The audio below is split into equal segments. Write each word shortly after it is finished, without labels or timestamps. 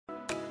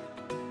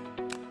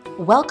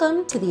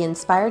Welcome to the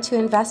Inspire to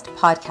Invest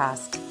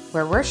podcast,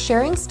 where we're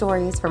sharing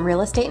stories from real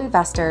estate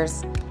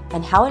investors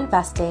and how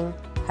investing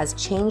has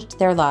changed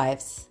their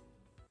lives.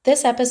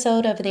 This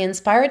episode of the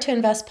Inspire to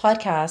Invest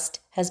podcast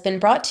has been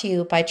brought to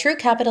you by True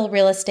Capital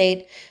Real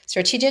Estate,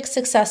 Strategic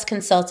Success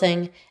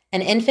Consulting,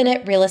 and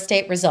Infinite Real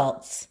Estate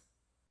Results.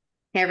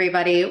 Hey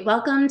everybody,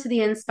 welcome to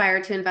the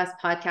Inspire to Invest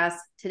podcast.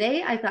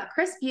 Today I've got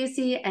Kris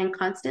Bucci and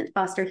Constance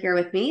Foster here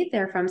with me.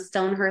 They're from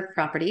Stone Hearth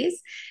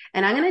Properties.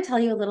 And I'm going to tell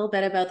you a little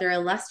bit about their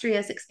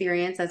illustrious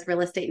experience as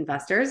real estate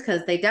investors,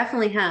 because they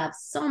definitely have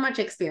so much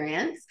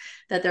experience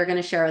that they're going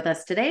to share with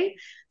us today.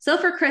 So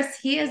for Kris,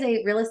 he is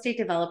a real estate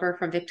developer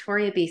from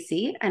Victoria,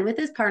 BC. And with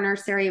his partner,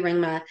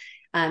 Serena,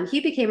 he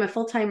became a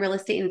full-time real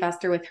estate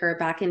investor with her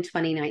back in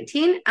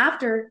 2019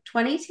 after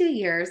 22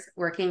 years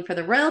working for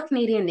the Royal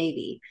Canadian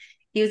Navy.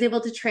 He was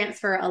able to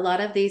transfer a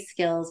lot of these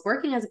skills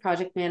working as a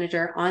project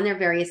manager on their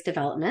various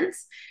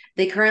developments.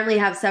 They currently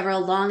have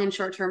several long and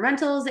short-term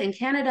rentals in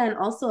Canada and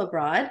also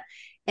abroad.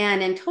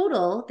 And in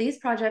total, these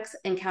projects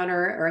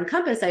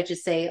encompass, I should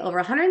say, over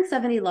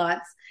 170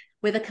 lots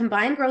with a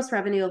combined gross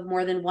revenue of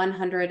more than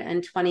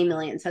 120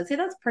 million. So I'd say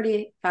that's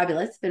pretty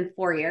fabulous. It's been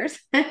 4 years.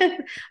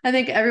 I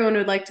think everyone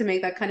would like to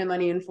make that kind of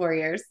money in 4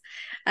 years.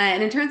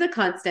 And in terms of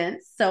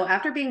Constance, so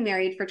after being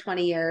married for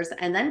 20 years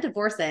and then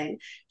divorcing,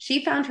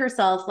 she found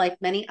herself, like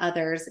many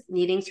others,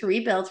 needing to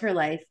rebuild her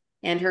life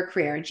and her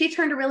career. And she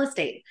turned to real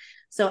estate.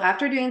 So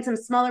after doing some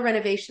smaller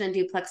renovation and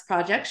duplex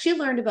projects, she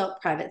learned about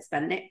private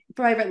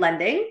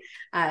lending.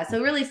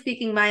 So really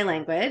speaking my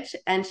language.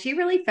 And she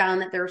really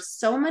found that there were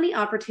so many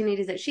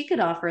opportunities that she could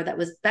offer that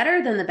was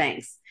better than the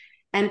banks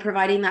and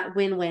providing that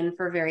win-win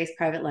for various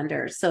private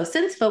lenders. So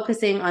since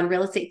focusing on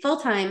real estate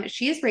full-time,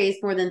 she has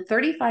raised more than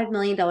 $35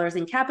 million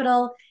in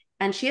capital.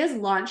 And she has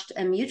launched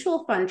a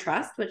mutual fund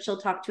trust, which she'll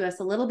talk to us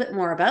a little bit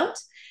more about,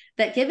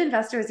 that give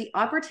investors the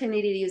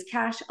opportunity to use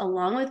cash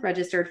along with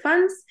registered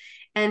funds.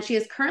 And she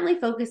is currently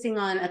focusing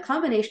on a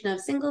combination of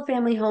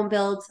single-family home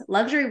builds,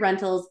 luxury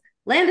rentals,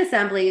 land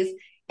assemblies,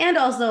 and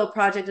also a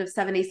project of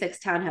 76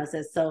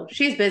 townhouses. So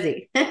she's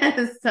busy.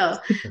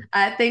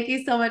 Thank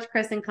you so much,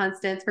 Kris and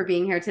Constance, for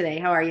being here today.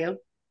 How are you?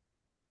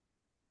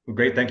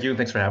 Great. Thank you.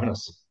 Thanks for having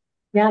us.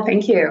 Yeah,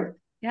 thank you.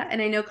 Yeah,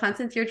 and I know,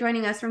 Constance, you're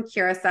joining us from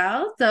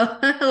Curacao.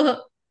 So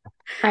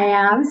I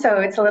am. So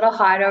it's a little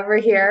hot over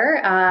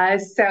here.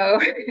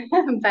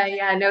 But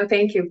yeah, no,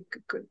 thank you.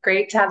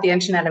 Great to have the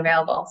internet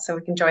available so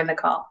we can join the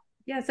call.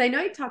 Yes, I know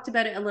I talked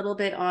about it a little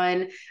bit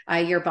on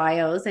your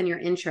bios and your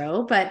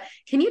intro, but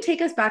can you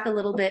take us back a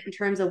little bit in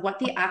terms of what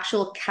the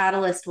actual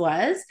catalyst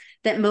was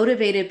that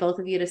motivated both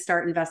of you to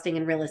start investing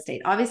in real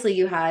estate? Obviously,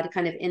 you had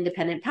kind of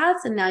independent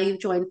paths and now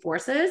you've joined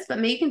forces, but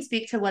maybe you can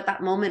speak to what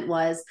that moment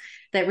was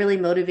that really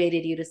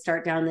motivated you to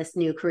start down this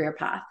new career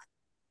path.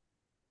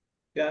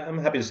 Yeah, I'm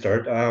happy to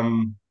start.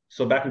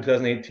 So back in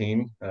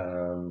 2018,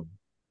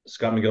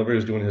 Scott McGilvery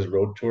was doing his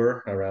road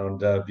tour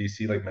around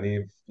BC, like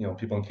many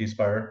people in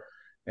Keyspire,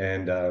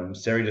 and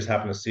Sari just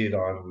happened to see it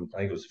on, I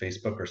think it was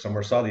Facebook or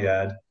somewhere, saw the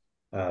ad.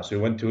 So we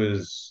went to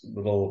his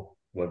little,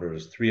 whatever it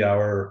was, 3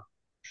 hour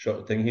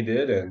show thing he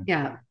did, and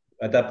Yeah.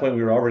 at that point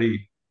we were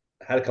already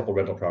had a couple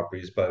rental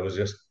properties, but it was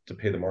just to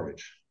pay the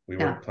mortgage. We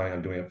weren't planning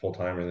on doing it full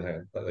time or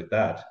anything like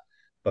that.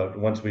 But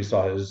once we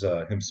saw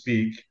him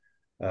speak,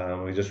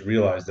 we just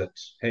realized that,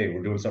 hey,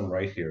 we're doing something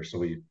right here. So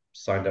we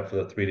signed up for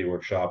the 3-day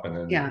workshop, and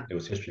then it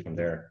was history from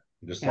there.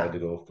 We decided to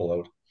go full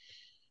out.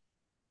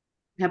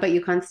 How about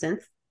you,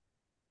 Constance?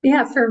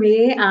 Yeah, for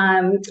me,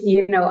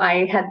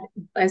 I had,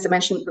 as I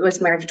mentioned, was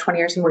married for 20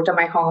 years and worked on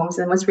my homes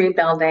and was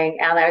rebuilding.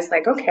 And I was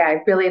like, okay,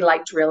 I really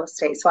liked real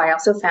estate. So I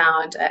also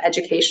found an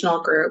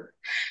educational group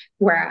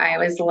where I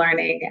was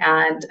learning,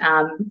 and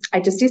I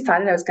just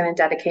decided I was going to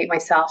dedicate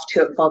myself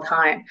to it full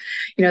time.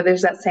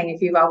 There's that saying,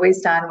 if you've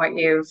always done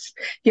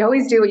you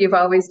always do what you've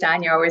always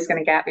done, you're always going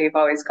to get what you've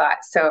always got.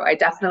 So I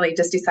definitely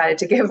just decided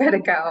to give it a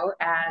go,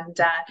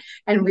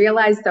 and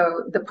realize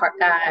though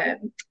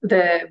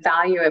the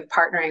value of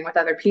partnering with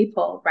other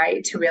people,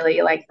 right, to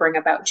really like bring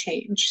about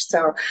change.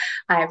 So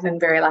I've been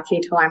very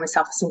lucky to align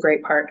myself with some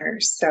great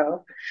partners.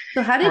 So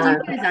how did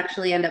you guys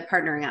actually end up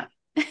partnering up?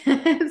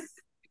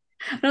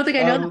 I don't think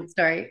I know that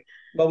story.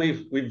 Well,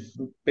 we've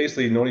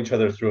basically known each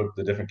other throughout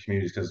the different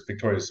communities, because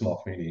Victoria is a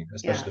small community,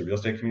 especially the real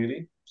estate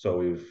community. So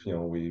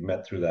we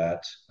met through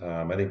that.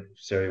 I think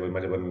Sarah, we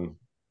might have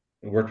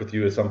worked with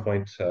you at some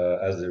point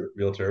as a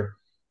realtor,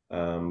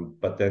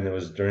 but then it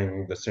was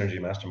during the Synergy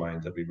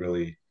Mastermind that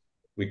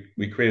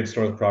we created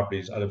Stone Hearth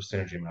Properties out of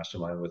Synergy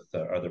Mastermind with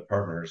other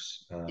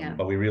partners.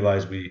 But we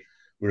realized we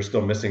were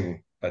still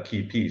missing a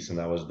key piece, and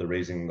that was the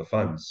raising the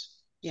funds.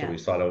 So we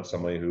sought out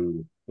somebody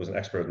who was an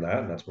expert in that,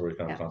 and that's where we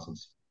found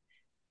Constance.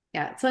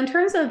 Yeah. So in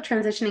terms of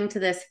transitioning to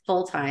this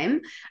full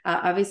time,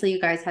 obviously you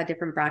guys had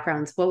different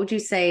backgrounds. What would you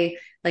say,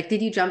 like,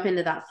 did you jump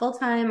into that full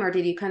time, or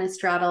did you kind of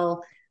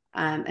straddle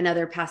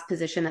another past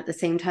position at the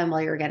same time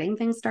while you were getting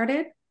things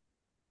started?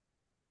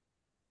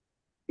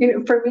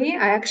 For me,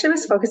 I actually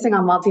was focusing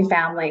on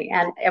multifamily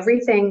and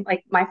everything.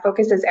 Like my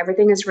focus is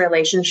everything is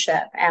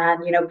relationship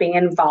and, being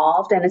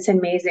involved. And it's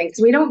amazing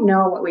because we don't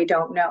know what we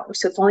don't know.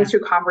 So it's only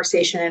through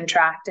conversation and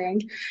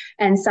interacting.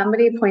 And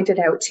somebody pointed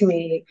out to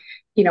me,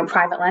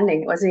 private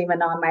lending, it wasn't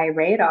even on my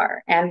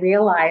radar, and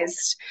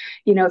realized,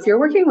 if you're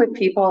working with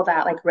people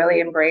that like really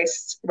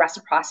embrace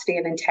reciprocity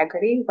and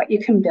integrity, what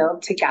you can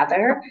build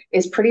together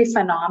is pretty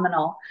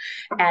phenomenal.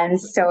 And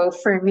so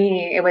for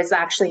me, it was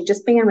actually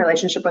just being in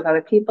relationship with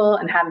other people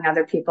and having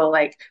other people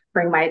like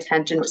bring my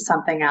attention to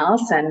something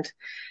else. And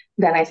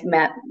then I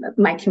met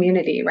my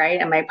community, right?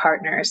 And my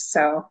partners.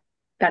 So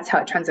that's how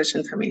it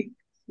transitioned for me.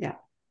 Yeah.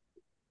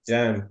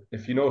 Yeah. And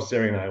if you know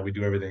Sarah and I, we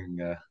do everything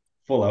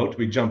full out.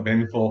 We jump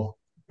in full,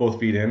 both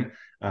feet in.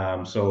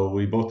 So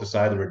we both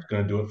decided we're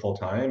going to do it full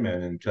time.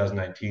 And in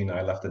 2019,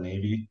 I left the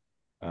Navy.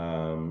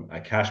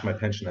 I cashed my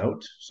pension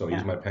out. So I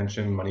used my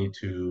pension money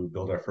to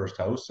build our first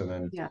house and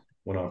then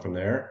went on from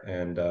there.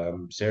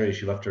 And Sarah,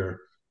 she left her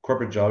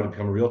corporate job to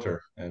become a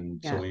realtor.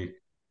 And so we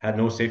had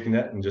no safety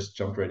net and just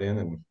jumped right in,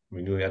 and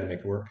we knew we had to make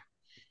it work.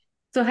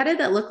 So how did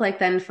that look like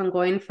then, from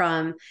going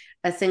from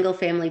a single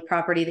family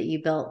property that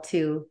you built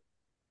to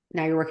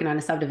now you're working on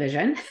a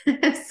subdivision?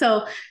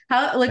 So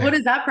what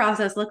does that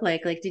process look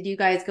like? Like, did you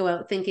guys go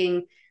out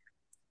thinking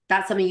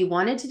that's something you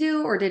wanted to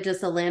do, or did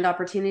just a land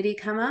opportunity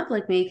come up?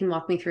 Like, maybe you can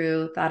walk me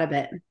through that a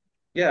bit.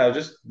 Yeah,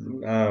 just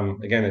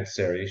again, it's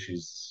Sari.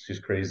 She's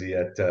crazy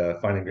at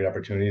finding great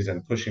opportunities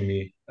and pushing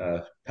me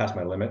past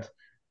my limit.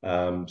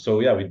 So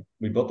yeah,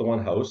 we built the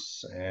one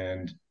house,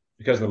 and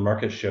because of the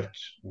market shift,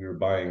 we were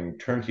buying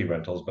turnkey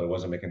rentals, but it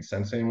wasn't making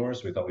sense anymore.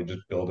 So we thought we'd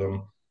just build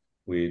them.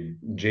 We'd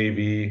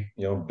JV,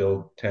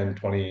 build 10,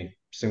 20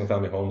 single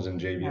family homes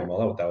and JV them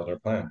all out. That was our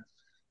plan.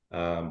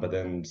 But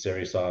then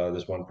Sari saw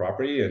this one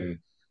property and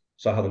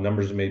saw how the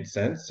numbers made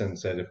sense and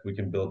said, if we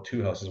can build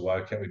two houses,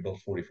 why can't we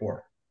build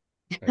 44?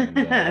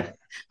 And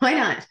why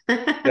not?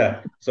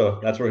 Yeah, so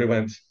that's where we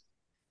went.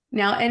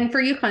 Now, and for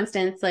you,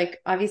 Constance, like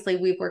obviously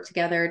we've worked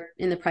together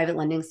in the private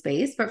lending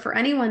space, but for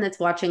anyone that's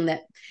watching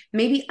that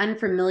may be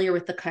unfamiliar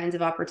with the kinds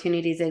of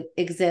opportunities that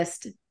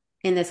exist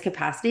in this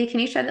capacity, can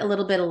you shed a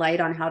little bit of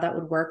light on how that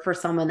would work for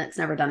someone that's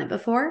never done it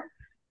before?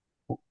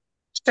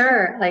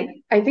 Sure. Like,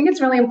 I think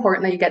it's really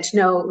important that you get to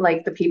know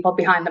like the people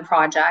behind the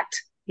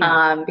project.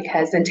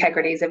 Because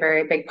integrity is a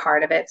very big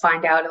part of it.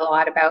 Find out a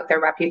lot about their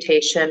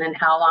reputation and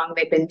how long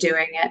they've been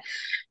doing it.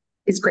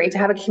 It's great to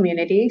have a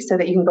community so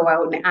that you can go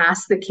out and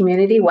ask the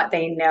community what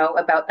they know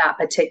about that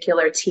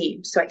particular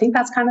team. So I think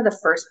that's kind of the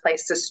first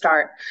place to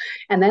start.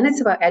 And then it's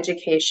about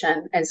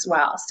education as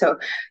well. So,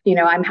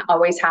 I'm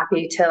always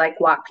happy to like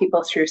walk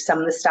people through some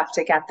of the stuff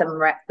to get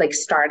them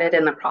started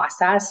in the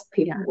process,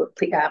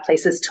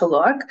 places to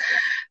look.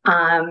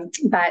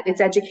 But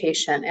it's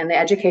education, and the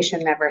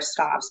education never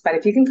stops. But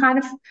if you can kind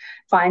of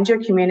find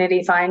your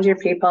community, find your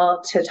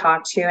people to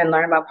talk to and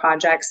learn about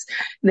projects,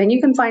 then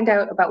you can find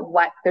out about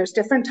there's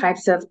different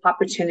types of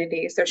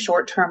opportunities. There's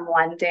short-term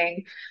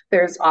lending.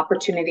 There's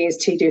opportunities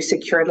to do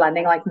secured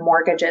lending like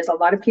mortgages. A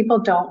lot of people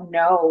don't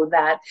know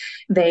that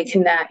they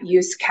can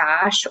use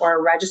cash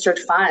or registered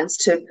funds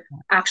to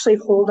actually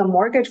hold a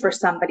mortgage for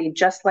somebody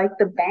just like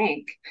the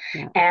bank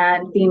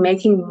and be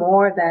making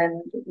more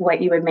than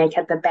what you would make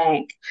at the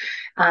bank.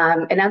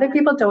 And other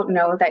people don't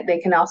know that they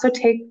can also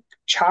take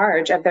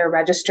charge of their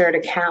registered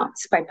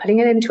accounts by putting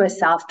it into a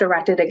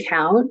self-directed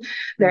account.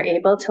 They're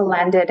able to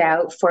lend it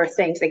out for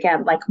things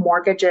again like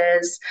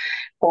mortgages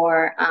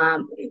or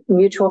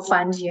mutual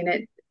fund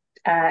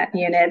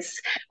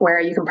units where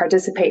you can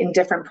participate in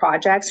different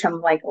projects from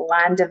like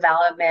land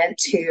development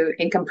to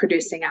income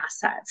producing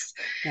assets.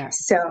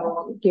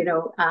 So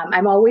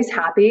I'm always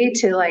happy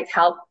to like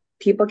help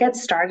people get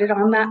started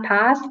on that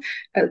path,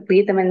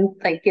 lead them and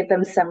like give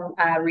them some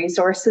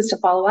resources to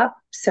follow up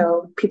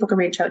so people can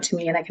reach out to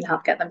me and I can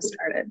help get them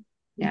started.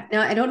 Yeah.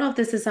 Now, I don't know if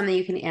this is something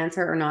you can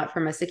answer or not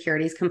from a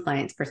securities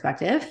compliance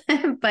perspective,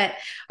 but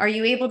are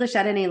you able to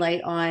shed any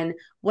light on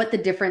what the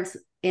difference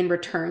in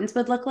returns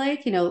would look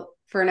like?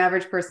 For an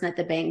average person at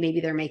the bank, maybe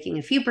they're making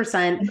a few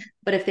percent,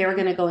 but if they were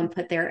going to go and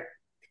put their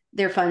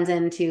funds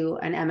into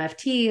an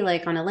MFT,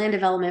 like on a land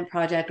development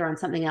project or on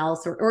something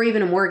else, or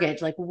even a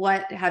mortgage, like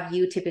what have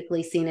you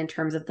typically seen in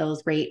terms of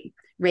those rate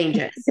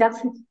ranges?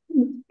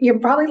 You're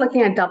probably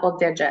looking at double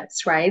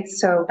digits, right?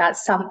 So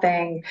that's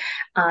something,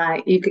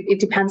 it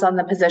depends on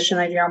the position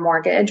of your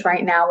mortgage.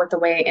 Right now, with the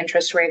way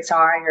interest rates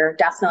are, you're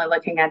definitely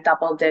looking at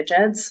double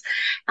digits.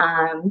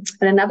 And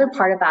another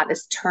part of that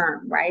is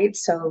term, right?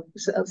 So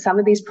some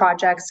of these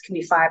projects can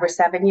be 5 or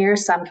 7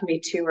 years, some can be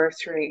 2 or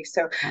 3.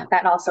 So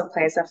that also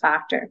plays a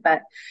factor,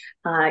 but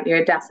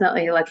you're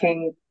definitely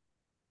looking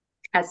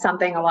at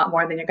something a lot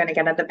more than you're going to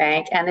get at the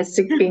bank. And it's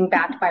being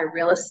backed by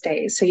real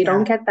estate. So you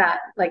don't get that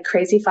like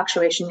crazy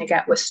fluctuation you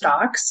get with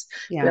stocks.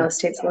 Real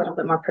estate's a little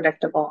bit more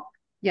predictable.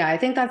 Yeah, I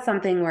think that's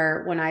something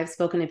where when I've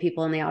spoken to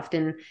people and they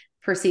often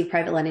perceive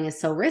private lending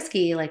as so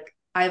risky, like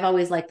I've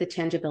always liked the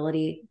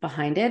tangibility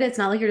behind it. It's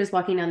not like you're just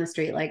walking down the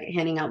street, like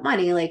handing out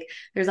money. Like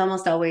there's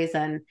almost always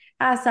an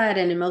asset,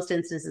 and in most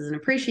instances, an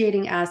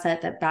appreciating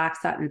asset that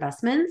backs that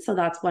investment. So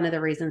that's one of the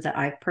reasons that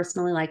I've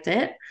personally liked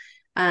it.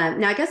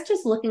 Now, I guess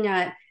just looking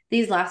at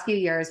these last few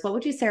years, what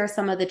would you say are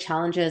some of the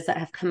challenges that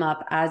have come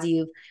up as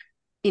you've,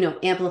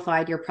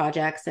 amplified your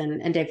projects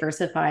and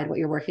diversified what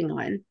you're working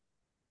on?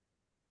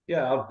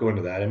 Yeah, I'll go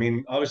into that. I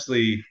mean,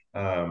 obviously,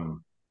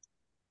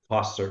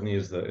 cost certainly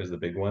is the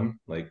big one.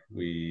 Like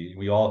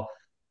we all,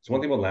 it's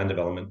one thing about land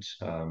development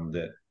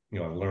that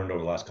I've learned over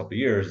the last couple of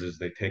years is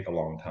they take a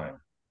long time,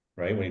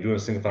 right? When you do a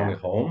single family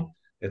home,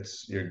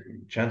 it's your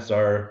chances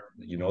are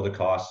the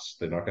costs,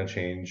 they're not going to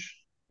change.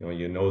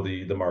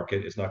 The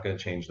market, it's not going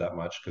to change that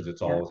much because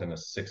it's all within a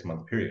 6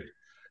 month period.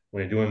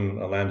 When you're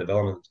doing a land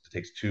development, it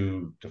takes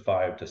 2 to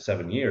 5 to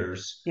 7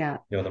 years.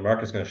 The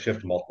market's going to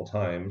shift multiple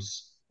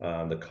times.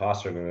 The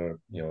costs are going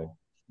to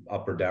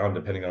up or down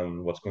depending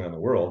on what's going on in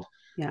the world.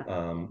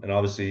 And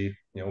obviously,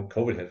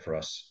 COVID hit for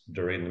us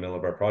during the middle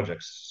of our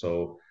projects.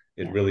 So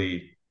it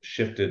really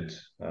shifted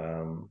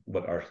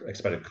what our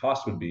expected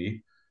cost would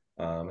be.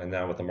 And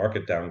now with the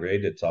market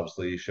downgrade, it's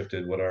obviously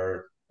shifted what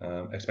our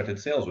expected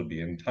sales would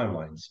be in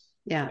timelines.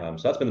 So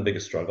that's been the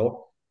biggest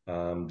struggle.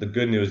 The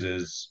good news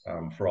is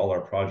for all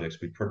our projects,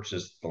 we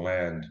purchased the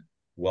land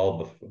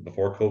well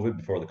before COVID,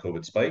 before the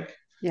COVID spike.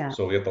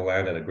 So we have the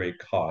land at a great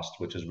cost,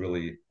 which has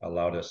really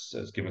allowed us,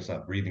 has given us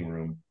that breathing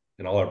room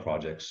in all our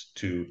projects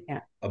to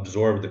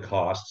absorb the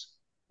cost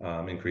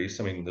increase.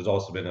 I mean, there's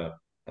also been a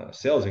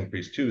sales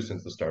increase too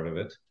since the start of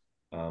it.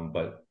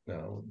 But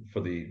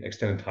for the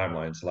extended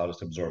timelines, it's allowed us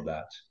to absorb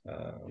that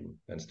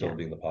and still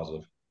be in the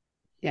positive.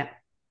 Yeah.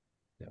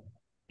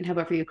 And how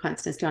about for you,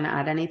 Constance? Do you want to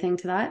add anything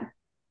to that?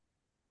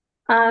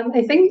 I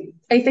think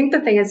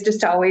the thing is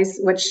just to always,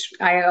 which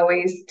I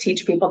always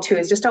teach people too,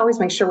 is just always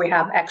make sure we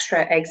have extra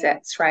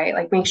exits, right?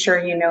 Like make sure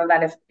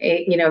that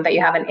if that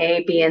you have an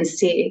A, B, and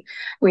C,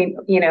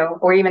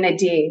 or even a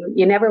D.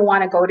 You never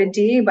want to go to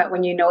D, but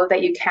when you know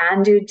that you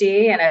can do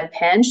D in a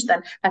pinch,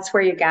 then that's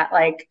where you get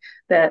like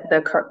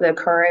the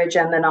courage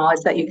and the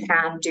knowledge that you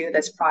can do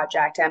this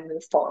project and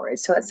move forward.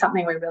 So it's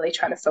something we really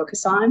try to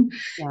focus on.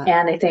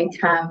 And I think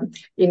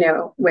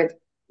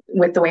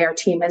with the way our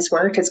team has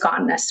worked, has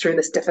gotten us through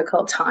this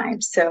difficult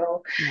time.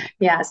 So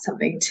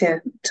something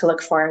to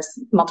look for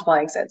is multiple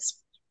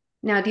exits.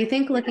 Now, do you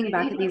think looking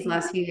back at these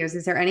last few years,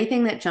 is there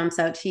anything that jumps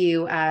out to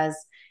you as,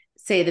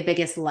 say, the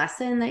biggest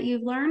lesson that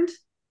you've learned?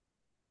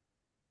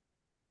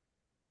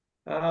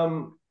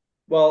 Well,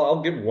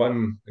 I'll give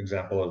one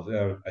example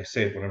of, I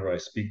say it whenever I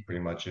speak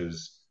pretty much,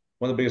 is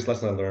one of the biggest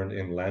lessons I learned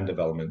in land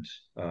development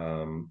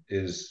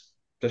is,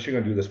 especially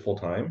going to do this full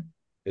time,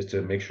 is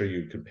to make sure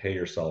you can pay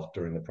yourself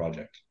during the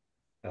project.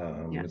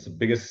 It's the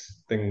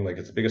biggest thing, like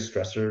it's the biggest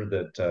stressor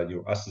that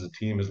us as a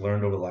team has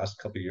learned over the last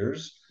couple of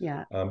years.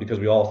 Because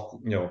we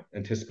all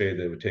anticipated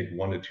that it would take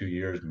 1 to 2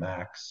 years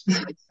max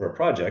for a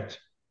project,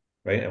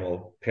 right? And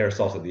we'll pay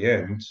ourselves at the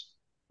end.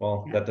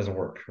 Well, that doesn't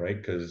work, right?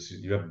 Because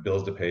you have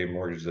bills to pay,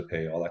 mortgages to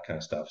pay, all that kind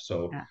of stuff.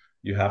 So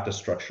you have to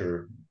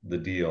structure the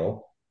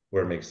deal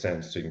where it makes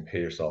sense so you can pay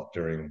yourself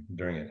during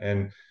it.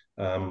 And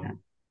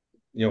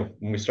when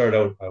we started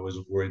out, I was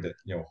worried that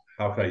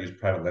how can I use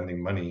private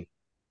lending money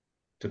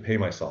to pay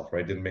myself,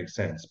 right? It didn't make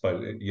sense. But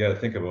you got to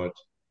think about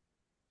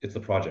it's the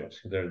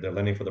project. They're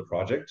lending for the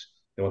project.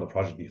 They want the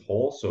project to be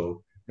whole.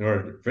 So in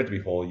order for it to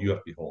be whole, you have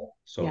to be whole.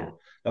 So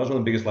that was one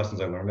of the biggest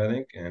lessons I learned, I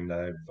think. And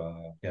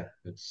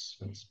it's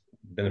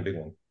been a big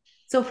one.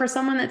 So for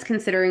someone that's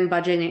considering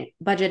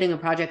budgeting a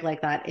project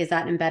like that, is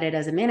that embedded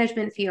as a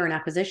management fee or an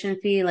acquisition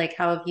fee? Like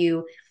how have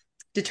you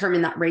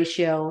determined that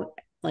ratio,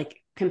 like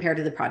compared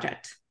to the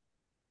project?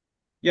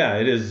 Yeah,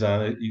 it is.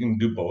 You can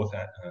do both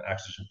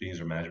acquisition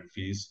fees or management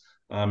fees.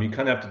 You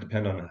kind of have to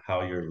depend on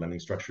how your lending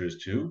structure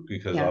is too,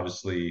 because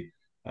obviously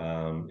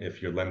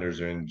if your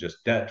lenders are in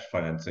just debt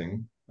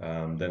financing,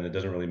 then it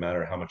doesn't really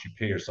matter how much you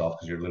pay yourself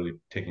because you're literally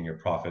taking your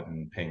profit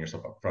and paying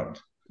yourself up front.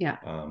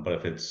 But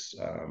if it's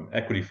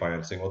equity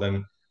financing, well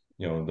then,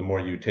 the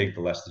more you take,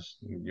 the less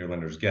your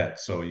lenders get.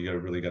 So you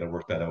really got to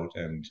work that out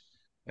and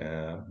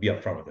be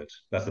upfront with it.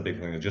 That's the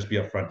big thing, is just be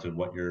upfront to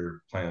what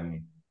you're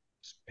planning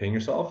paying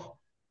yourself,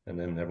 and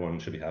then everyone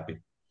should be happy.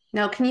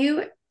 Now,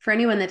 for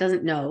anyone that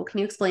doesn't know, can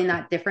you explain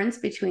that difference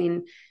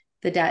between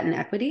the debt and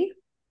equity?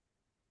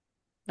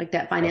 Like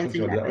debt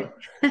financing and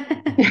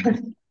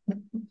equity?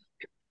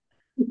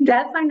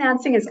 Debt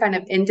financing is kind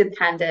of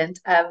independent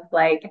of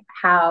like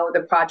how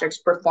the project's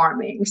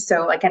performing.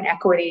 So like an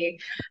equity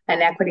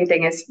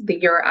thing is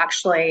that you're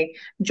actually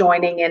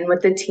joining in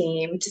with the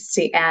team to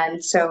see.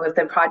 And so if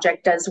the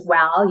project does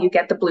well, you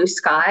get the blue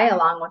sky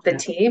along with the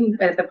team.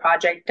 But if the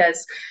project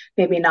does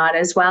maybe not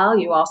as well,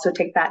 you also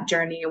take that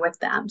journey with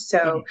them.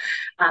 So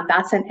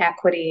that's an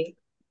equity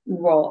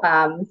role.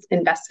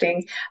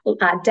 Investing.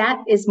 Debt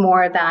is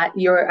more that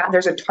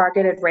there's a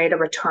targeted rate of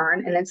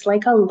return, and it's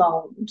like a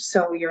loan.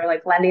 So you're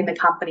like lending the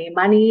company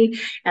money,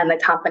 and the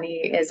company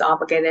is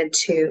obligated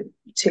to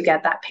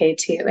get that paid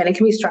to you. And it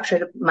can be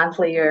structured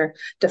monthly or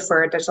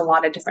deferred. There's a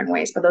lot of different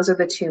ways, but those are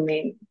the two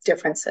main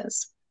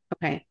differences.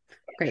 Okay.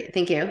 Great.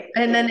 Thank you.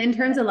 And then in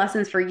terms of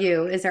lessons for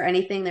you, is there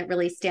anything that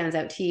really stands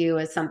out to you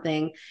as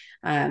something,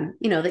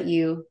 that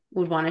you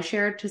would want to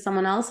share to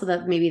someone else so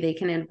that maybe they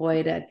can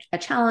avoid a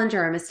challenge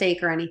or a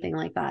mistake or anything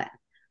like that?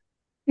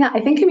 Yeah,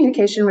 I think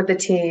communication with the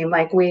team,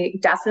 like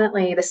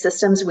the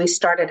systems we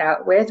started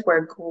out with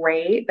were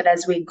great, but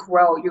as we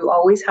grow, you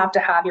always have to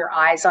have your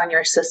eyes on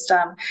your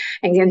system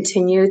and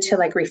continue to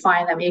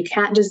refine them. You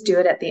can't just do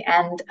it at the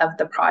end of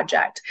the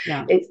project.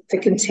 Yeah. It's a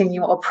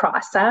continual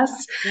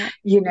process,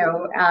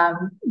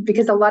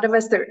 because a lot of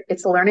us,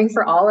 it's learning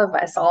for all of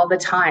us all the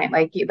time.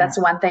 That's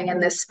one thing in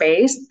this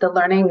space, the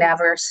learning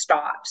never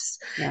stops.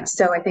 Yeah.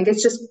 So I think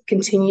it's just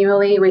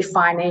continually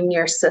refining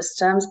your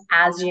systems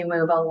as you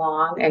move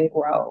along and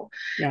grow.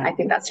 Yeah. I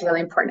think that's really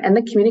important. And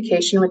the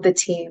communication with the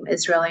team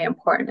is really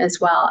important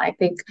as well. I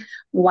think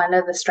one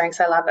of the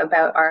strengths I love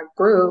about our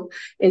group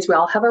is we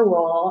all have a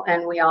role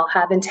and we all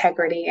have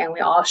integrity and we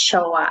all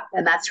show up.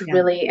 And that's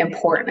really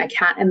important. I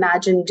can't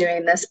imagine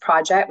doing this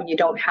project when you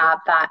don't have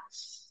that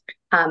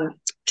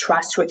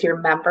trust with your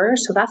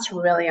members. So that's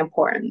really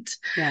important.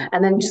 Yeah.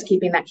 And then just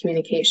keeping that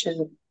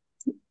communication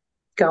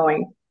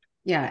going.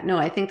 Yeah, no,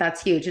 I think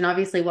that's huge. And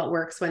obviously what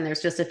works when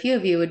there's just a few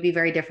of you would be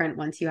very different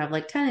once you have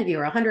 10 of you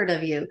or 100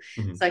 of you.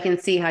 Mm-hmm. So I can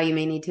see how you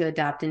may need to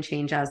adapt and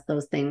change as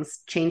those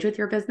things change with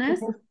your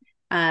business.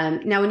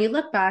 Mm-hmm. Now, when you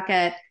look back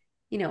at,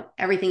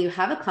 everything you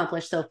have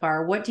accomplished so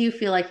far, what do you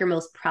feel like you're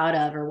most proud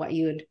of or what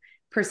you would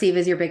perceive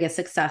as your biggest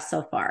success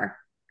so far?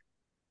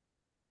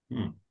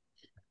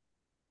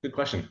 Good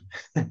question.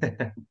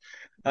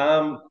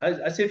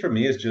 I'd say for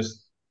me, it's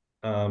just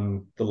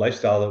the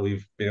lifestyle that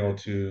we've been able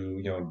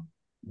to,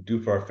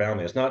 do for our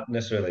family. It's not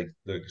necessarily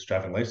the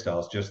extravagant lifestyle.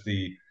 It's just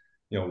the,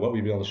 what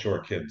we've been able to show our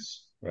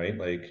kids, right?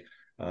 I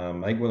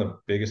think one of the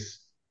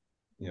biggest,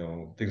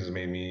 things that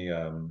made me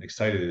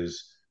excited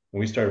is when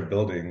we started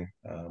building,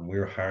 we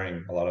were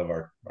hiring a lot of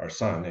our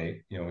son.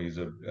 He's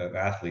an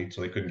athlete,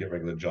 so they couldn't get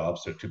regular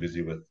jobs. They're too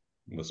busy with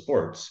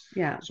sports.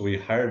 Yeah. So we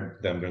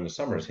hired them during the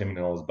summers, him and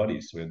all his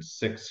buddies. So we had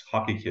 6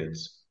 hockey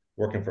kids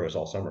working for us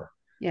all summer.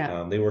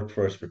 Yeah. They worked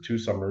for us for 2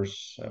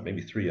 summers,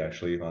 maybe 3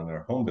 actually, on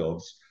our home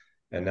builds.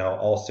 And now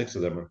all 6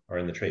 of them are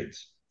in the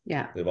trades.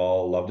 Yeah. They've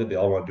all loved it. They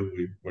all want to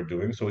do what we're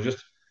doing. So it's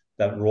just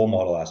that role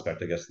model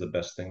aspect, I guess, is the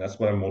best thing. That's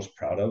what I'm most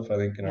proud of, I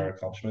think, in our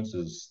accomplishments,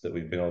 is that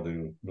we've been able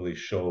to really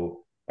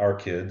show our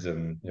kids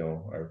and,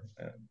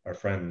 our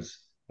friends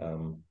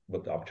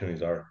what the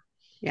opportunities are.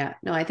 Yeah,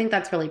 no, I think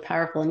that's really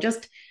powerful. And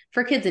just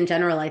for kids in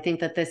general, I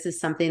think that this is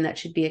something that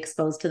should be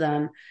exposed to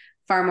them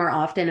far more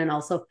often and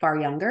also far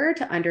younger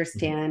to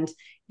understand,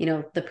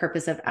 the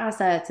purpose of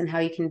assets and how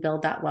you can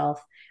build that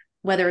wealth,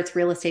 whether it's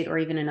real estate or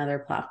even another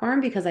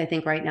platform, because I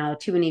think right now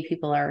too many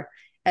people are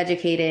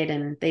educated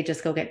and they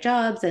just go get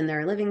jobs and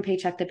they're living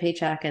paycheck to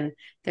paycheck. And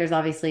there's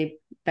obviously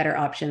better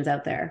options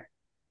out there.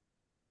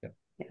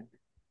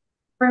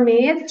 For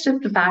me, it's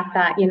just the fact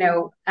that,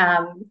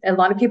 a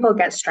lot of people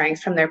get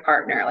strength from their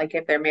partner, like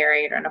if they're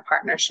married or in a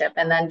partnership,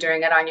 and then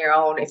doing it on your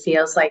own, it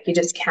feels like you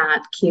just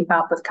can't keep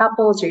up with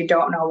couples, or you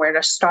don't know where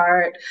to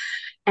start.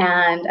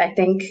 And I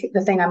think the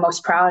thing I'm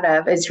most proud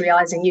of is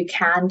realizing you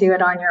can do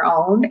it on your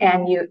own,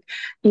 and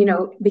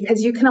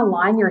because you can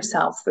align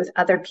yourself with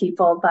other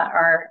people that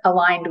are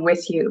aligned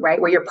with you, right?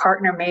 Where your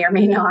partner may or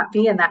may not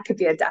be, and that could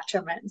be a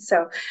detriment.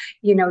 So,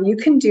 you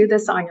can do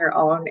this on your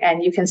own,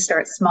 and you can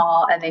start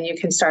small, and then you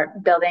can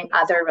start building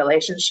other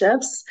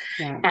relationships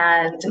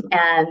and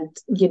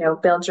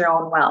build your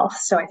own wealth.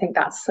 So I think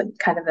that's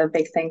kind of a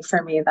big thing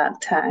for me,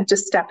 that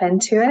just step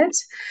into it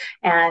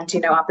and,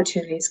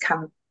 opportunities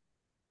come.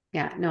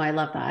 Yeah, no, I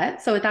love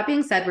that. So with that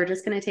being said, we're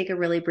just going to take a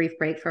really brief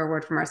break for a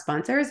word from our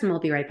sponsors, and we'll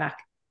be right back.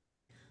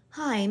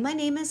 Hi, my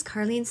name is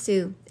Carlene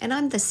Sue, and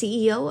I'm the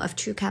CEO of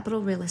True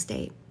Capital Real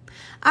Estate.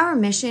 Our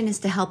mission is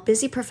to help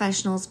busy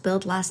professionals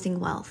build lasting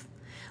wealth.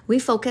 We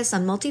focus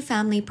on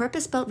multifamily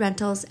purpose-built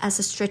rentals as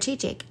a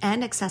strategic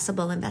and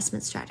accessible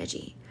investment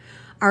strategy.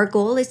 Our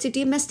goal is to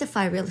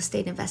demystify real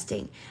estate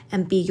investing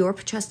and be your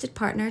trusted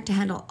partner to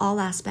handle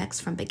all aspects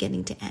from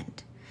beginning to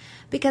end.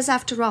 Because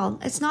after all,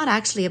 it's not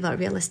actually about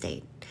real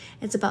estate.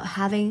 It's about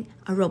having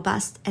a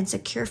robust and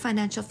secure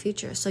financial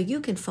future so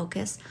you can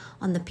focus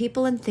on the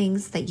people and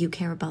things that you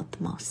care about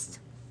the most.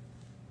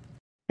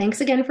 Thanks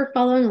again for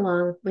following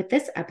along with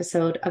this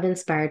episode of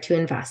Inspired to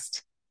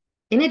Invest.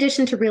 In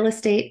addition to real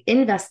estate,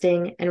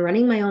 investing, and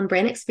running my own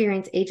brand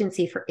experience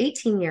agency for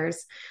 18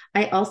 years,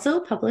 I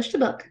also published a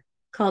book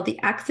called The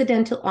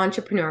Accidental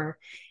Entrepreneur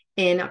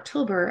in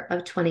October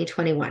of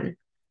 2021.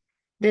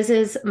 This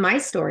is my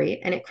story,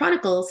 and it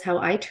chronicles how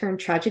I turned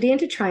tragedy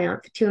into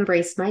triumph to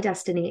embrace my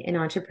destiny in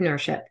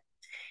entrepreneurship.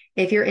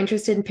 If you're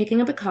interested in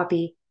picking up a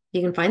copy,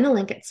 you can find the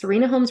link at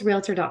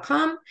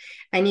serenahomesrealtor.com,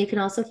 and you can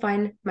also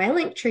find my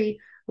link tree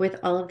with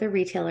all of the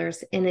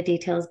retailers in the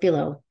details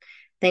below.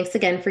 Thanks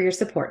again for your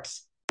support.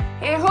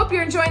 Hey, I hope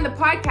you're enjoying the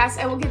podcast,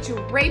 and we'll get you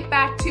right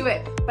back to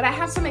it. But I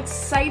have some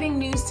exciting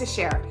news to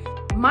share.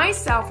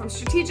 Myself from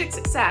Strategic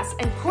Success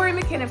and Corey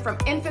McKinnon from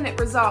Infinite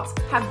Results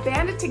have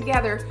banded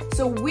together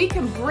so we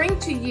can bring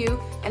to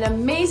you an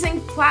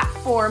amazing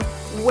platform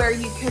where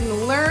you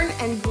can learn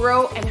and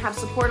grow and have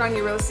support on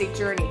your real estate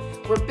journey.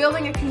 We're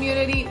building a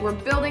community, we're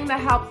building the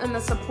help and the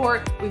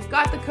support, we've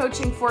got the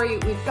coaching for you,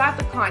 we've got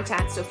the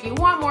content. So if you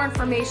want more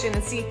information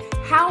and see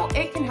how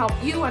it can help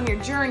you on your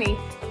journey,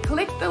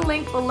 click the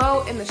link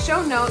below in the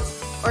show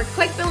notes or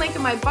click the link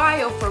in my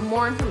bio for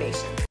more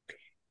information.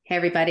 Hey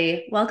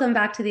everybody, welcome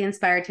back to the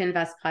Inspired to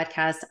Invest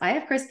podcast. I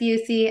have Kris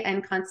Bucci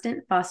and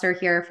Constance Foster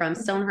here from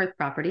Stone Hearth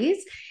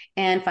Properties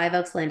and Five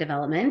Oaks Land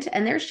Development,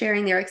 and they're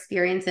sharing their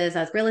experiences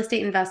as real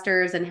estate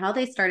investors and how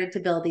they started to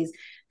build these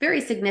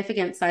very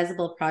significant,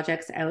 sizable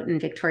projects out in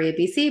Victoria,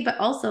 BC, but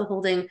also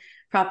holding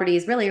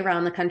properties really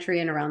around the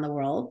country and around the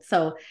world.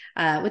 So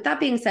with that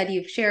being said,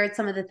 you've shared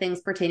some of the things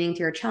pertaining to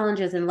your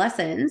challenges and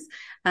lessons.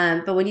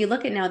 But when you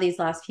look at now these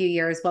last few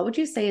years, what would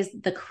you say is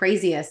the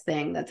craziest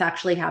thing that's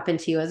actually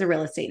happened to you as a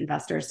real estate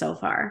investor so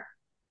far?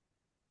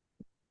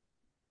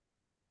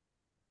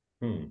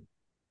 I feel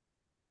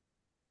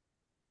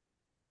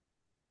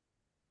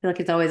like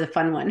it's always a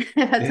fun one.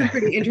 That's some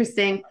pretty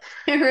interesting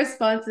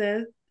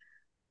responses.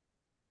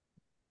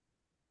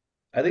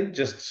 I think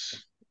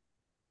just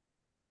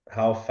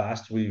how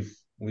fast we've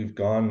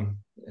gone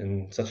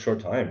in such a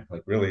short time.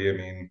 Like really, I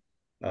mean,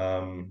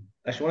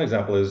 actually one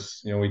example is,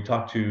 we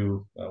talked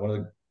to one of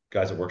the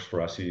guys that works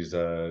for us. He's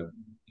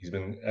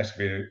been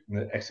excavating in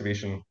the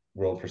excavation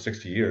world for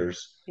 60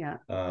 years. Yeah.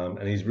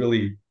 And he's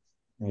really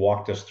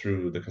walked us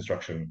through the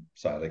construction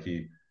side. Like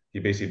he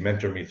basically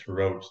mentored me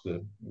throughout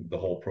the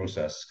whole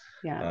process.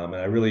 Yeah. And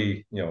I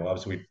really,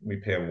 obviously we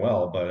pay him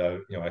well, but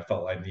I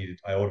felt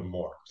I owed him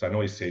more because I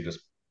know he saved us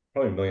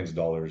probably millions of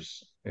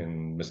dollars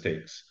in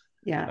mistakes.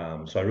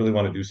 Yeah. So I really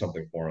want to do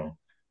something for him.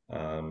 So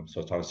I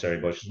was talking to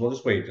Sarah, but she said, well,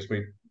 just wait,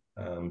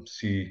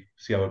 see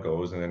how it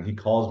goes. And then he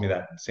calls me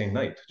that same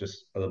night,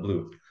 just out of the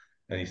blue.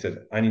 And he said,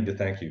 I need to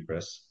thank you,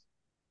 Kris.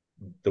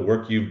 The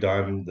work you've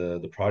done,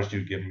 the project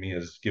you've given me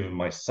has given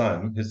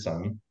his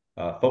son,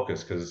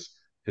 focus, because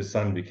his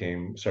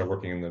son started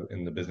working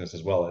in the business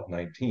as well at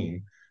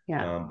 19.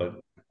 Yeah. But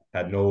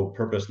had no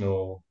purpose,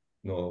 no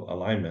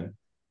alignment.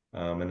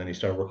 And then he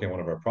started working on one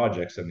of our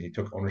projects and he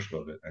took ownership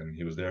of it and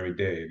he was there every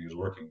day and he was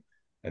working.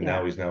 And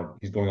now he's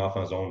going off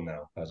on his own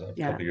now as of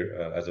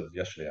as of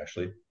yesterday,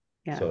 actually.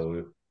 Yeah.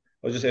 So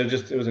it was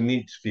a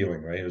neat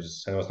feeling, right? It was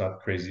just, I know it's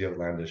not crazy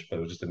outlandish, but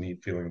it was just a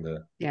neat feeling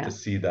to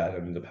see that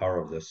and the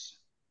power of this.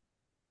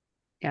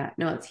 Yeah,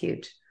 no, it's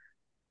huge.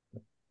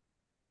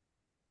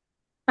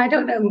 I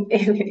don't know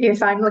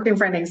if I'm looking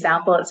for an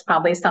example, it's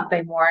probably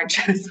something more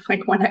just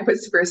like when I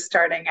was first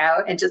starting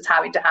out and just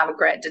having to have a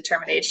grit,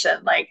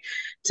 determination, like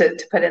to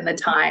put in the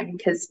time,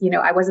 because,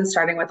 I wasn't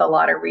starting with a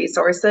lot of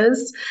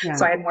resources. Yeah.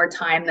 So I had more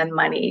time than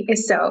money.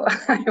 So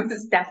I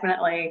was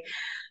definitely,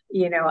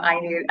 I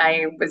knew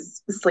I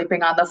was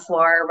sleeping on the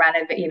floor,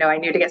 I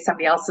knew to get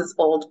somebody else's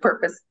old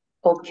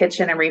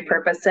kitchen and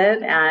repurpose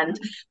it and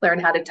learn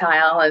how to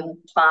tile and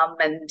plumb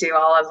and do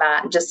all of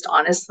that. And just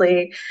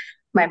honestly,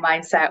 my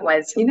mindset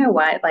was, you know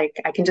what, like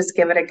I can just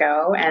give it a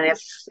go. And if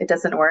it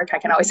doesn't work, I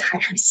can always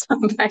hire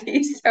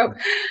somebody. So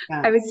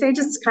I would say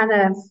just kind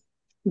of,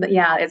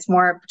 it's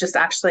more just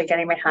actually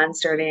getting my hands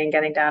dirty and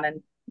getting down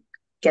and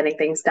getting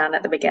things done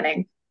at the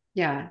beginning.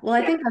 Yeah. Well,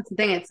 I think that's the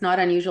thing. It's not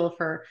unusual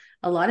for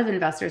a lot of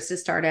investors to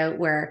start out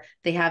where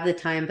they have the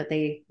time, but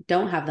they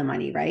don't have the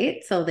money,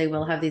 right? So they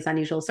will have these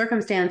unusual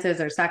circumstances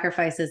or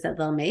sacrifices that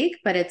they'll make,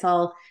 but it's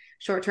all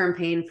short-term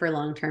pain for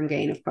long-term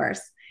gain, of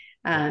course.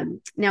 Now,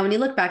 when you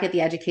look back at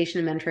the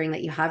education and mentoring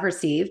that you have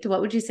received,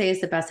 what would you say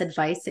is the best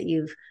advice that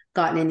you've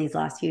gotten in these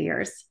last few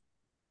years?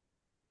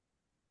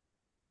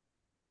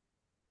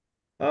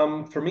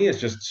 For me, it's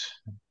just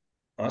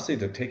honestly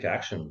to take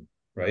action,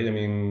 right? I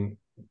mean,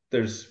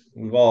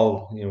 we've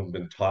all,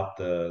 been taught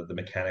the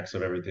mechanics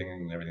of everything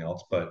and everything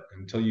else, but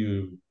until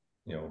you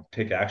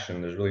take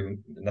action, there's really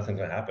nothing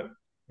going to happen,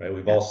 right?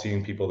 We've all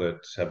seen people that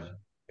have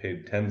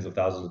paid tens of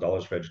thousands of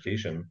dollars for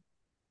education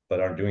but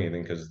aren't doing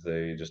anything because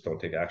they just don't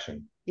take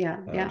action. Yeah.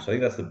 So I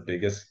think that's the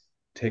biggest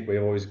takeaway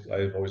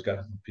I've always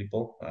gotten from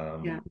people.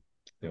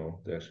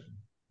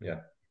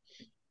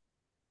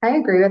 I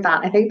agree with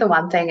that. I think the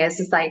one thing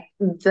is like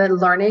the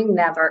learning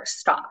never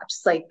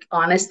stops. Like,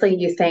 honestly,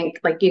 you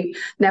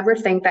never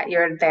think that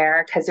you're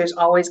there because there's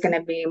always going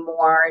to be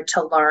more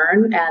to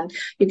learn and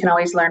you can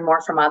always learn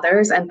more from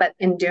others. But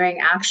in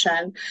doing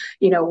action,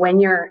 when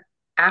you're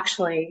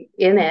actually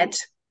in it,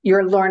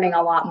 you're learning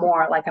a lot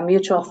more. Like a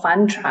mutual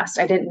fund trust,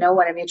 I didn't know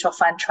what a mutual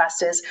fund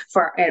trust is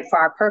for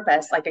our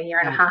purpose like a year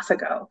and a half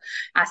ago.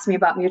 Ask me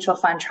about mutual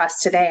fund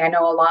trust today, I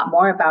know a lot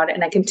more about it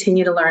and I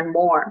continue to learn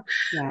more.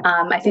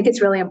 I think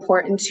it's really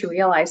important to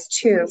realize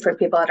too, for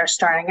people that are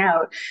starting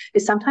out,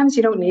 is sometimes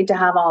you don't need to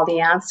have all the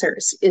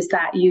answers, is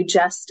that you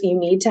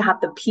need to have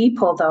the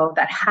people though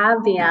that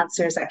have the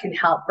answers that can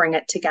help bring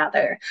it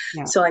together.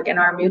 So like in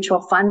our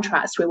mutual fund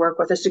trust, we work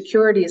with a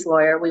securities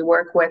lawyer, we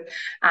work with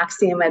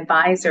Axiom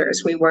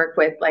advisors, we work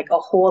with like a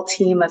whole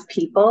team of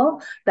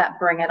people that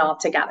bring it all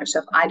together. So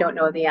if I don't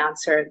know the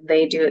answer,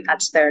 they do,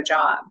 that's their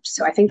job.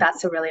 So I think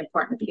that's a really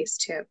important piece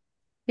too.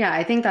 Yeah,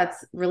 I think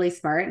that's really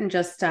smart. And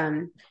just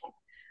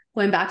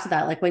going back to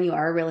that, like when you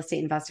are a real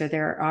estate investor,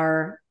 there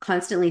are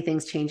constantly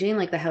things changing.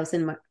 Like the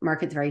housing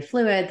market's very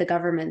fluid. The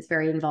government's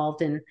very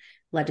involved in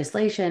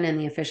legislation and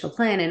the official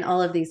plan and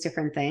all of these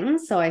different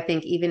things. So I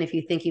think even if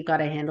you think you've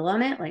got a handle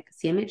on it, like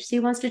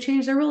CMHC wants to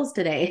change their rules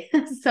today.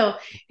 So,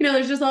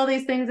 there's just all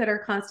these things that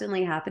are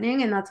constantly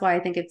happening. And that's why I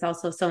think it's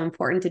also so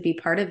important to be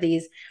part of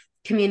these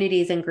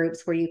communities and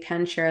groups where you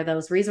can share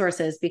those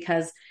resources,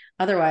 because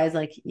otherwise,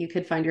 like, you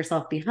could find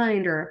yourself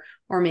behind or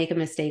make a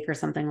mistake or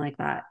something like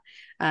that.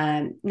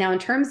 Now, in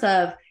terms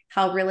of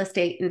how real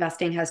estate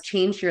investing has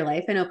changed your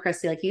life, I know,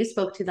 Kris, like you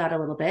spoke to that a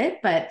little bit,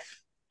 but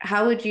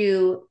how would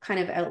you kind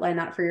of outline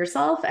that for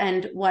yourself?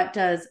 And what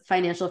does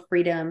financial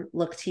freedom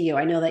look to you?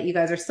 I know that you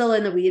guys are still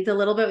in the weeds a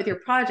little bit with your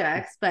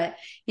projects, but,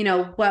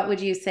 what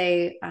would you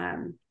say,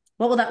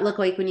 what will that look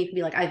like when you can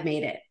be like, I've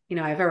made it,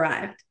 I've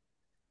arrived?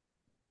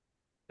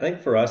 I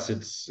think for us,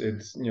 it's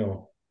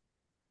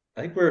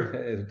I think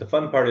the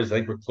fun part is I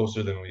think we're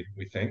closer than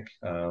we think.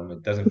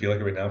 It doesn't feel like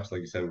it right now because,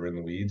 like you said, we're in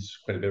the weeds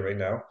quite a bit right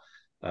now.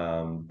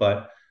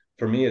 But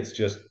for me, it's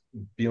just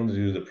being able to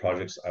do the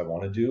projects I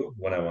want to do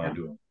when I want to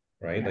do them,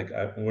 right? Like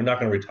we're not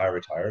going to retire.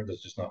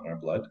 That's just not in our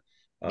blood.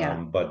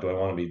 But do I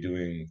want to be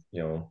doing,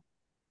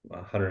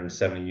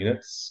 170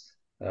 units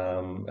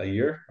a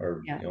year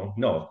or,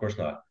 no, of course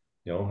not.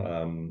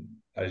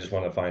 I just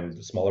want to find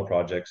the smaller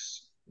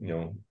projects,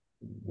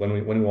 when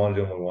we want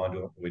to do them, we want to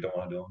do them, we don't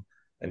want to do them,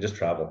 and just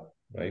travel,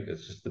 right?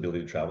 It's just the ability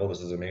to travel.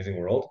 This is an amazing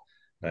world,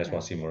 and I just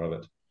want to see more of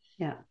it.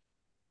 Yeah.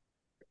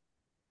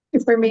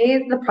 For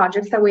me, the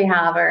projects that we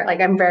have are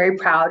like, I'm very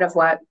proud of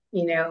what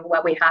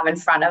we have in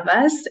front of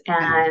us.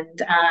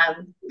 And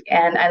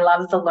I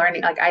love the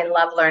learning. Like, I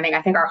love learning.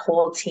 I think our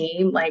whole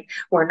team, like,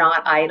 we're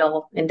not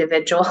idle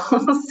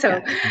individuals.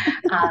 So,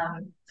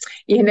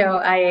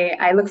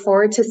 I look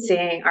forward to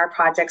seeing our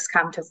projects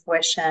come to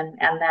fruition.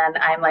 And then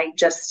I'm like,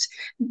 just,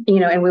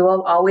 and we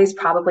will always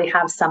probably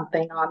have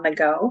something on the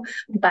go,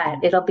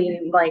 but it'll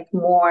be like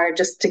more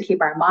just to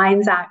keep our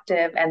minds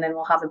active. And then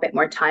we'll have a bit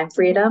more time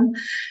freedom.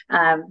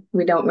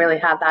 We don't really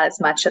have that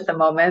as much at the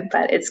moment,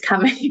 but it's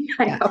coming,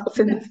 I hope,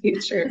 in the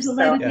future. There's a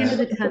light at the end of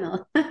the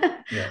tunnel.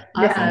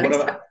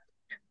 Awesome.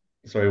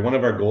 One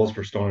of our goals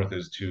for Stone Hearth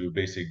is to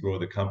basically grow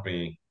the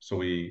company so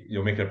we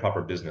make it a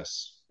proper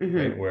business.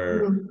 Right?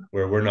 Where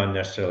we're not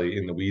necessarily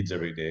in the weeds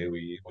every day.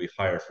 We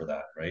hire for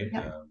that, right?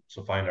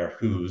 So find our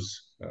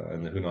who's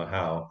and the who, not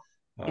how,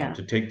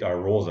 to take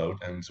our roles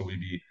out, and so we'd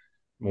be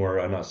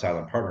more not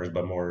silent partners,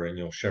 but more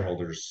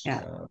shareholders.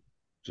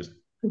 Just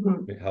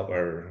help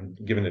or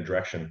giving the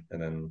direction,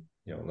 and then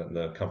let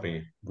the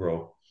company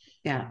grow.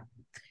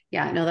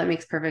 Yeah, no, that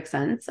makes perfect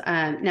sense.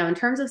 Now, in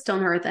terms of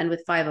Stone Hearth and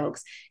with Five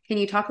Oaks, can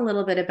you talk a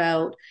little bit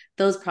about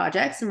those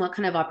projects and what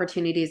kind of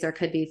opportunities there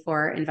could be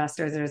for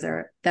investors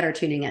that are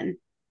tuning in?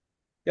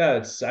 Yeah,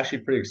 it's actually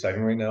pretty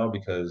exciting right now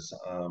because,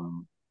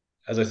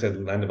 as I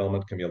said, land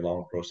development can be a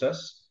long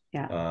process.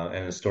 And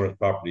in Stone Hearth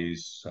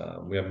Properties,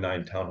 we have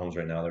 9 townhomes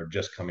right now. They're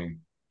just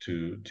coming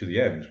to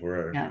the end.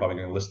 We're probably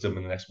going to list them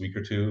in the next week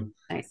or two.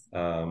 Nice.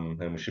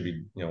 And we should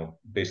be,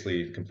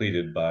 basically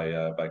completed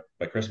by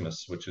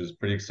Christmas, which is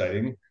pretty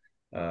exciting.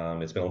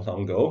 It's been a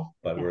long go,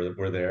 but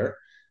we're there.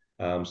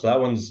 So that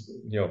one's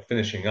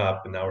finishing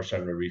up, and now we're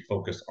starting to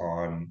refocus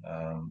on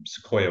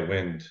Sequoia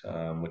Wind,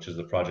 which is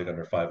the project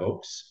under Five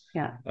Oaks.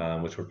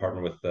 Which we're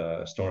partnered with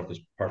Stone Hearth is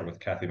partnered with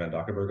Kathy Van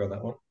Dockenberg on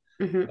that one.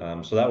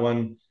 So that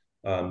one,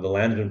 the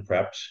land had been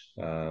prepped.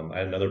 I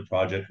had another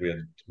project we had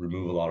to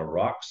remove a lot of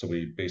rock, so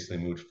we basically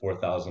moved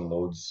 4,000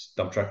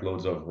 dump truck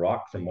loads of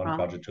rock from one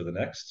project to the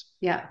next.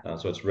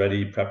 So it's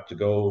ready, prepped to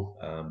go.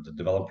 The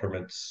development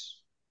permits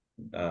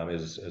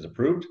is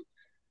approved.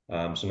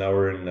 So now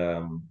we're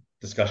in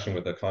discussion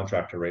with a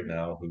contractor right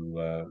now who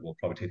will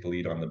probably take the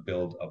lead on the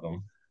build of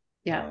them.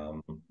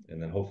 And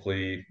then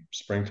hopefully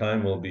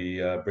springtime we'll be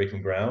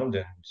breaking ground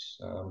and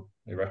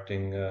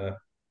erecting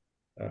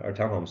our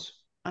townhomes.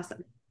 Awesome.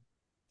 Do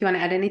you want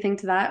to add anything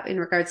to that in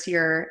regards to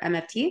your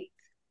MFT?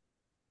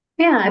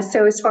 Yeah.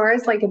 So as far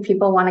as like if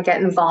people want to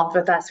get involved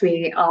with us,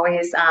 we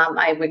always,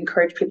 I would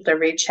encourage people to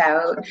reach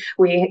out.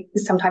 We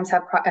sometimes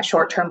have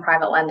short-term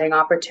private lending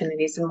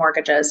opportunities and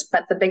mortgages,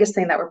 but the biggest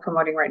thing that we're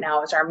promoting right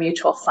now is our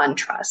mutual fund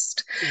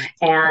trust.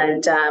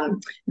 And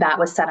that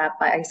was set up,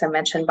 as I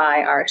mentioned,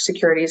 by our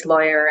securities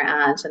lawyer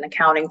and an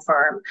accounting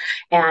firm.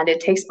 And it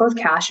takes both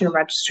cash and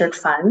registered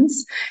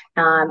funds.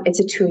 It's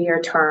a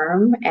 2-year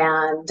term,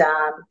 and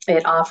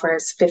it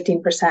offers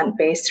 15%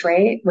 base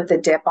rate with a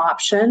dip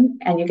option,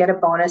 and you get a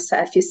bonus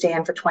if you stay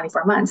in for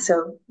 24 months.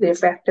 So the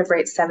effective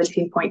rate is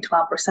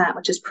 17.12%,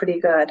 which is pretty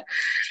good.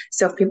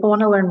 So if people want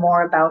to learn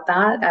more about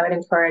that, I would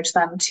encourage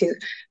them to,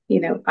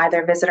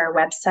 either visit our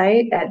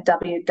website at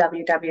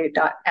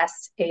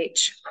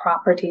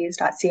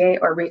www.shproperties.ca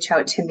or reach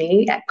out to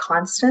me at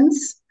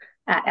Constance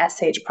at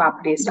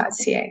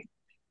shproperties.ca.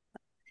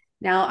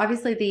 Now,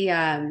 obviously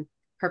the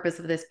purpose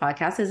of this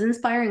podcast is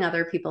inspiring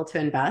other people to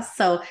invest.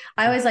 So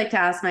I always like to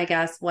ask my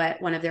guests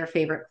what one of their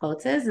favorite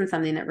quotes is and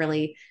something that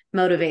really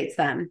motivates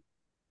them.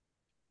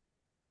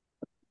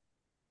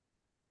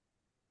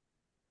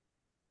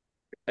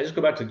 I just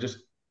go back to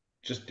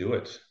just do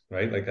it,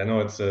 right? Like I know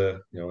it's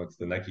it's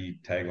the Nike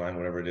tagline,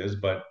 whatever it is,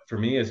 but for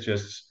me, it's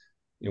just,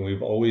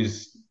 we've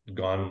always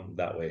gone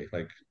that way.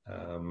 Like,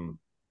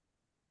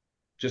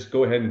 just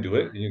go ahead and do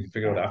it, and you can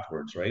figure it out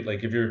afterwards, right?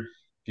 Like if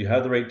you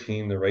have the right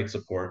team, the right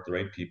support, the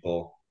right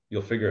people,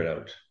 you'll figure it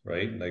out,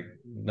 right? Like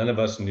none of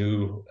us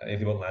knew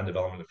anything about land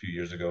development a few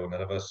years ago.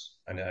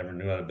 I never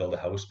knew how to build a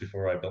house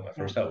before I built my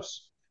first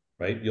house,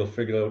 right? You'll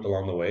figure it out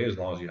along the way as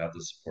long as you have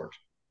the support,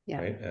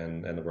 right?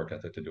 And the work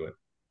ethic to do it.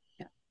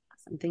 Yeah,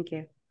 awesome. Thank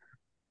you.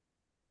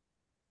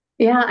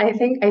 Yeah, I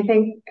think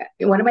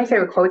one of my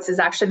favorite quotes is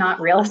actually not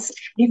real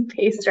estate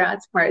based,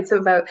 more. It's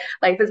about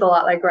life is a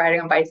lot like riding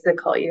a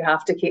bicycle. You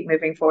have to keep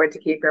moving forward to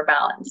keep your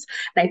balance.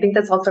 And I think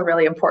that's also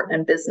really important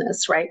in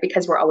business, right?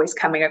 Because we're always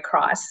coming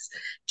across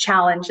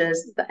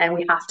challenges and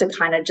we have to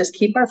kind of just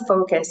keep our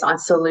focus on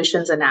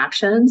solutions and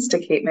actions to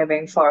keep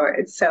moving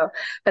forward. So,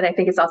 but I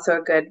think it's also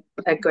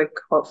a good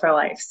quote for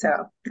life.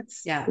 So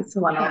it's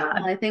one on that.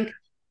 Well, I think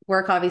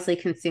work obviously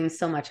consumes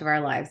so much of our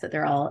lives that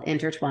they're all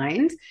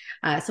intertwined.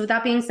 So with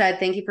that being said,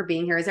 thank you for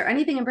being here. Is there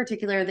anything in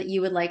particular that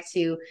you would like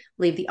to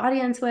leave the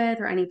audience with,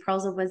 or any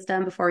pearls of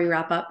wisdom before we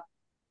wrap up?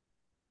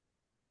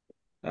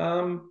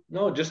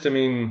 No, just, like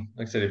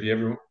I said, if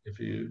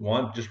you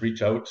want, just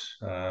reach out.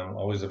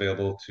 Always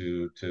available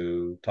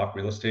to talk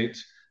real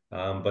estate.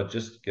 But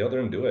just get out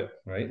there and do it,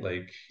 right?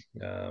 Like,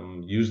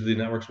 use the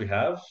networks we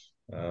have.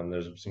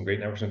 There's some great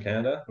networks in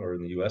Canada or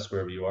in the US,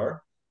 wherever you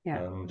are.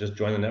 Yeah. Just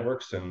join the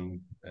networks and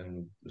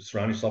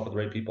surround yourself with the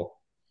right people.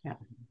 Yeah.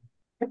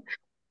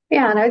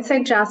 Yeah, and I would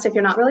say just if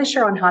you're not really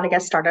sure on how to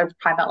get started with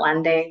private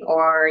lending,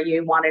 or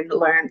you wanted to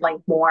learn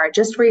more,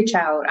 just reach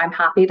out. I'm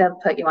happy to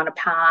put you on a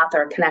path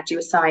or connect you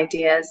with some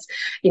ideas.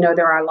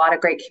 There are a lot of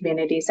great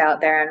communities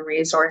out there and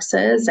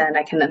resources, and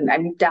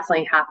I'm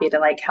definitely happy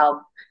to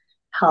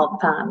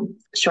help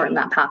shorten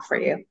that path for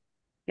you.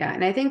 Yeah.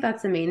 And I think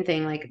that's the main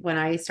thing. Like when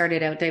I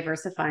started out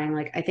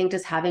diversifying, I think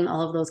just having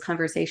all of those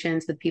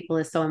conversations with people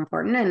is so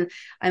important. And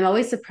I'm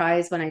always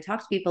surprised when I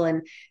talk to people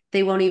and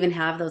they won't even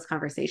have those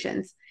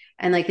conversations.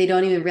 And they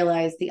don't even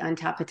realize the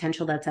untapped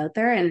potential that's out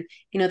there. And,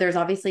 there's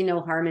obviously no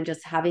harm in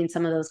just having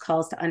some of those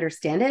calls to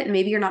understand it. And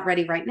maybe you're not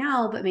ready right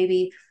now, but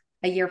maybe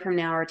a year from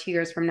now or 2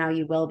 years from now,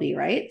 you will be,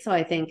 right? So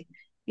I think,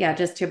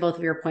 just to both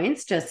of your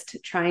points, just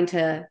trying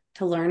to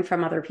learn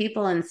from other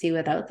people and see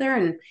what's out there,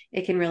 and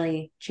it can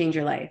really change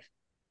your life.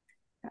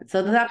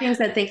 So that being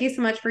said, thank you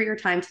so much for your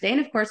time today.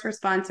 And of course, for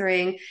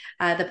sponsoring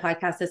the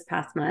podcast this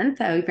past month.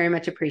 We very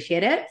much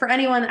appreciate it. For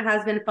anyone that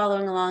has been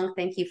following along,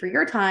 thank you for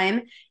your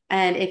time.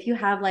 And if you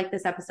have liked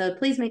this episode,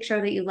 please make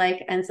sure that you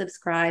like and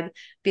subscribe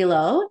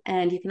below.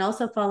 And you can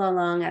also follow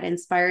along at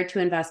Inspired to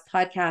Invest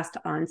Podcast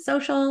on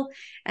social.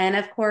 And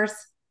of course,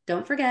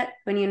 don't forget,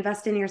 when you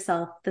invest in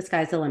yourself, the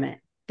sky's the limit.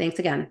 Thanks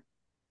again.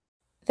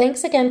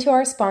 Thanks again to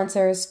our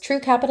sponsors, True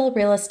Capital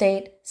Real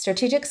Estate,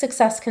 Strategic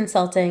Success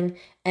Consulting,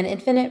 and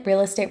Infinite Real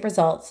Estate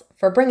Results,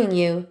 for bringing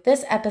you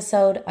this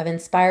episode of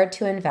Inspired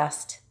to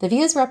Invest. The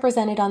views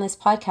represented on this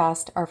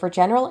podcast are for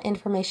general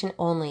information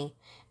only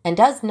and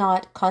does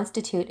not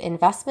constitute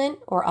investment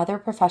or other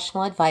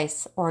professional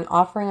advice or an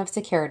offering of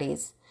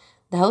securities.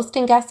 The host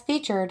and guests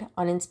featured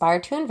on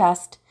Inspired to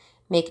Invest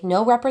make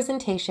no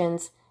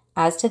representations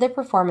as to the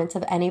performance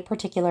of any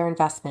particular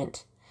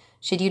investment.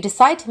 Should you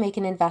decide to make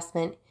an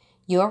investment,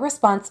 you are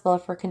responsible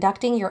for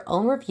conducting your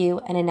own review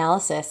and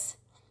analysis.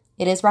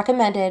 It is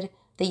recommended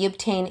that you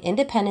obtain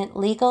independent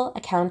legal,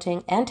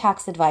 accounting, and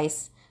tax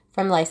advice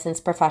from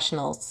licensed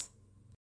professionals.